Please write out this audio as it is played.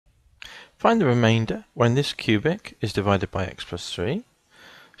Find the remainder when this cubic is divided by x plus 3.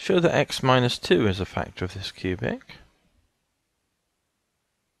 Show that x minus 2 is a factor of this cubic.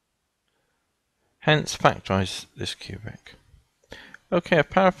 Hence, factorize this cubic. Okay,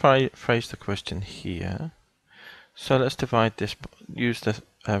 I've paraphrased the question here. So let's divide this, use the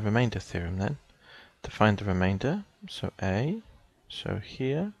remainder theorem then to find the remainder. So a, so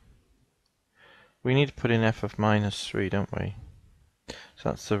here, we need to put in f of minus 3, don't we? So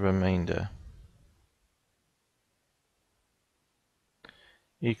that's the remainder.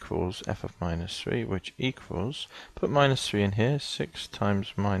 Equals f of minus 3, which equals, put minus 3 in here, 6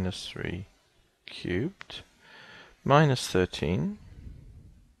 times minus 3 cubed, minus 13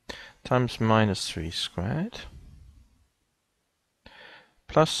 times minus 3 squared,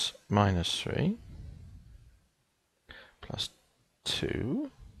 plus minus 3, plus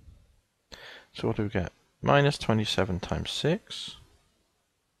 2. So what do we get? Minus 27 times 6,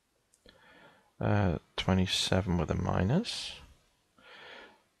 27 with a minus.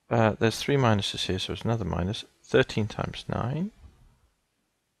 There's 3 minuses here, so it's another minus. 13 times 9.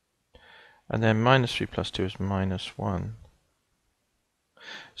 And then minus 3 plus 2 is minus 1.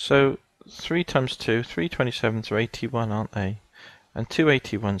 So 3 times 2, 3 27s are 81, aren't they? And 2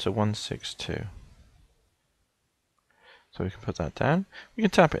 81s are 162. So we can put that down. We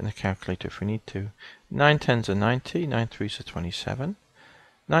can tap it in the calculator if we need to. 9 10s are 90, 9 3s are 27.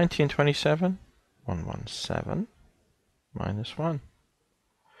 90 and 27, 117, minus 1.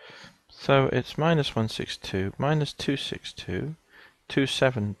 So it's minus 162, minus 262,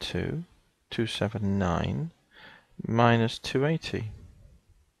 272, 279, minus 280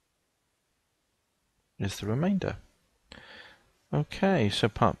 is the remainder. Okay, so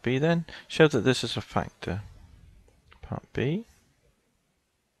part B then, show that this is a factor. Part B,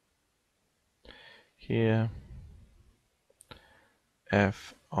 here,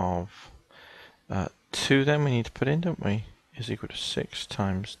 f of 2 then we need to put in, don't we, is equal to 6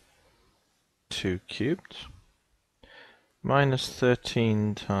 times 2 cubed, minus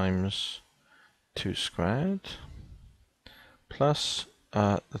 13 times 2 squared, plus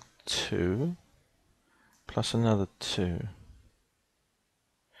the 2, plus another 2.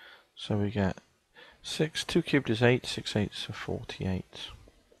 So we get 6, 2 cubed is 8, 6 8s are 48.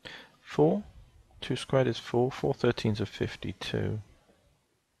 4, 2 squared is 4, 4 13s are 52.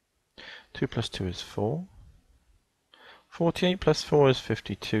 2 plus 2 is 4. 48 plus 4 is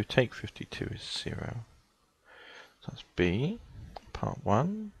 52, take 52 is 0. So that's B, part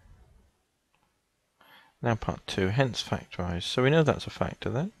 1. Now part 2, hence factorise. So we know that's a factor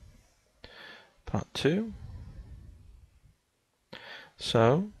then. Part 2.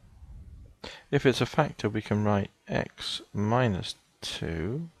 So, if it's a factor, we can write x minus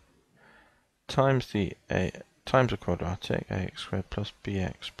 2 times the times a quadratic, ax squared plus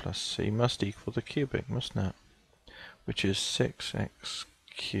bx plus c must equal the cubic, mustn't it? Which is 6x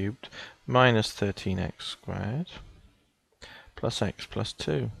cubed minus 13x squared plus x plus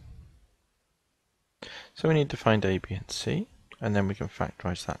 2. So we need to find a, b and c, and then we can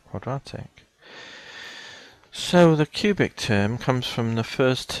factorise that quadratic. So the cubic term comes from the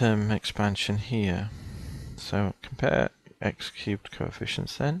first term expansion here. So compare x cubed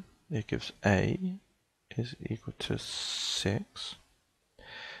coefficients then. It gives a is equal to 6.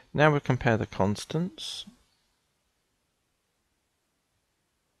 Now we compare the constants.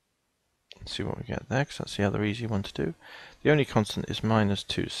 Let's see what we get there, because that's the other easy one to do. The only constant is minus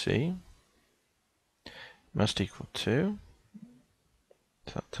 2c. Must equal 2.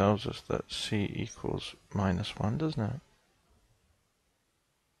 That tells us that c equals minus 1, doesn't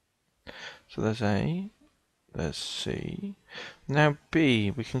it? So there's a, there's c. Now b,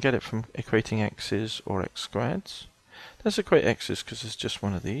 we can get it from equating x's or x squareds. Let's equate x's because it's just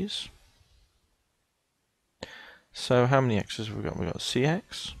one of these. So how many x's have we got? We've got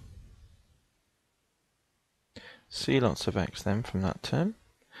cx. C lots of x then from that term.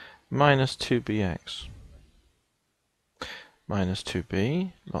 Minus 2bx. Minus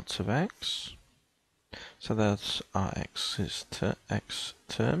 2b, lots of x. So that's our x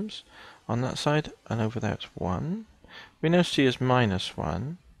terms on that side, and over there it's 1. We know c is minus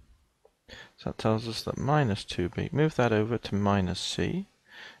 1, so that tells us that minus 2b, move that over to minus c,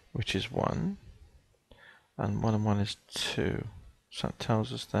 which is 1, and 1 and 1 is 2. So that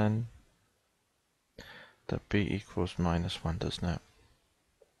tells us then that b equals minus 1, doesn't it?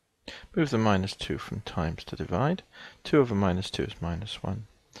 Move the minus 2 from times to divide. 2 over minus 2 is minus 1.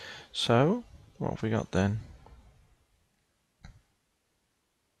 So, what have we got then?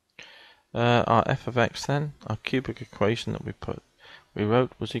 Our f of x then, our cubic equation that we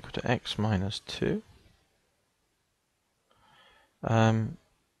wrote was equal to x minus 2.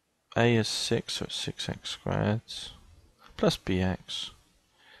 a is 6, so it's 6x squared, plus bx,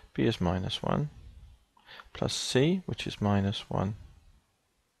 b is minus 1, plus c, which is minus 1.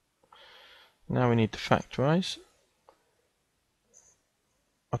 Now we need to factorize.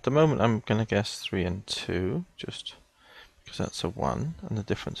 At the moment I'm going to guess 3 and 2, just because that's a 1, and the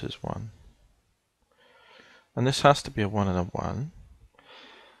difference is 1. And this has to be a 1 and a 1.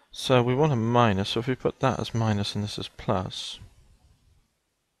 So we want a minus, so if we put that as minus and this as plus,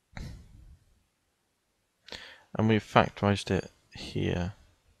 and we've factorized it here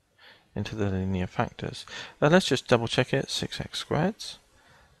into the linear factors. Now let's just double check it. 6x squared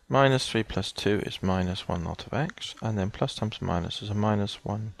minus 3 plus 2 is minus 1 lot of x, and then plus times minus is a minus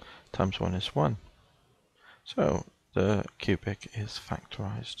 1 times 1 is 1. So the cubic is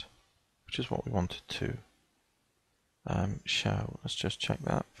factorized, which is what we wanted to show. Let's just check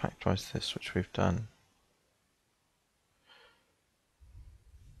that. Factorize this, which we've done.